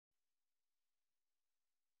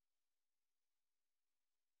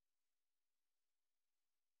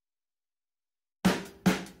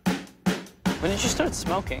When did you start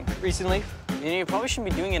smoking? Recently. You probably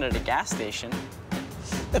shouldn't be doing it at a gas station.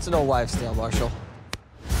 That's an old wives' tale, Marshall.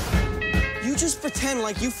 You just pretend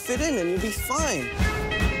like you fit in and you'll be fine.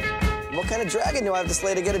 What kind of dragon do I have to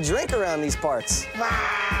slay to get a drink around these parts?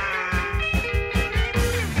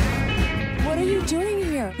 What are you doing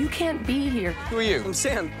here? You can't be here. Who are you? I'm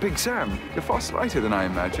Sam. Big Sam. You're far slighter than I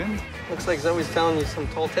imagined. Looks like Zoe's telling you some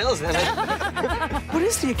tall tales then. What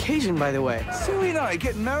is the occasion, by the way? Zoe and I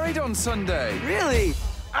get married on Sunday. Really?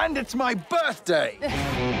 And it's my birthday.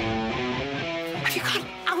 Have you gone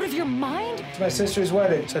out of your mind? It's my sister's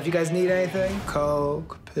wedding, so if you guys need anything,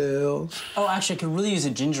 Coke, pills. Oh, actually, I could really use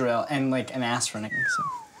a ginger ale and, like, an aspirin. So.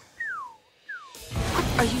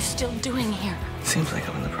 What are you still doing here? Seems like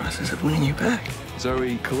I'm in the process of winning you back.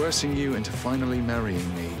 Zoe, coercing you into finally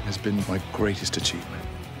marrying me has been my greatest achievement.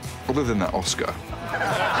 Other than that Oscar.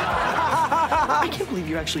 I can't believe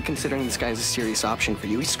you're actually considering this guy as a serious option for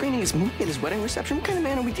you. He's screening his movie at his wedding reception. What kind of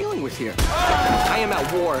man are we dealing with here? I am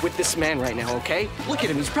at war with this man right now, okay? Look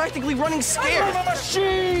at him. He's practically running scared. I'm a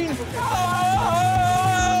machine!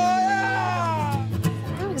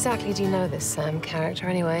 How exactly do you know this Sam character,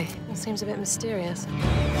 anyway? It seems a bit mysterious.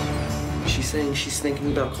 She's saying she's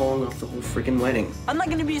thinking about calling off the whole friggin' wedding. I'm not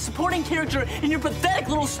gonna be a supporting character in your pathetic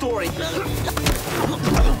little story.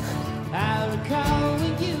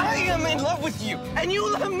 I think I'm in love with you, and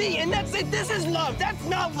you love me, and that's it. This is love. That's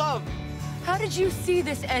not love. How did you see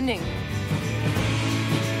this ending?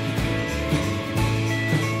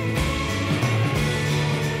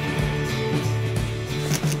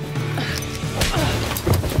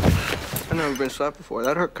 I've never been slapped before.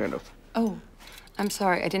 That hurt kind of. Oh, I'm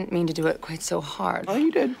sorry. I didn't mean to do it quite so hard. Oh,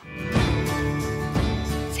 you did.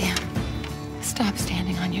 Sam, stop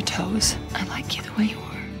standing on your toes. I like you the way you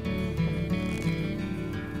are.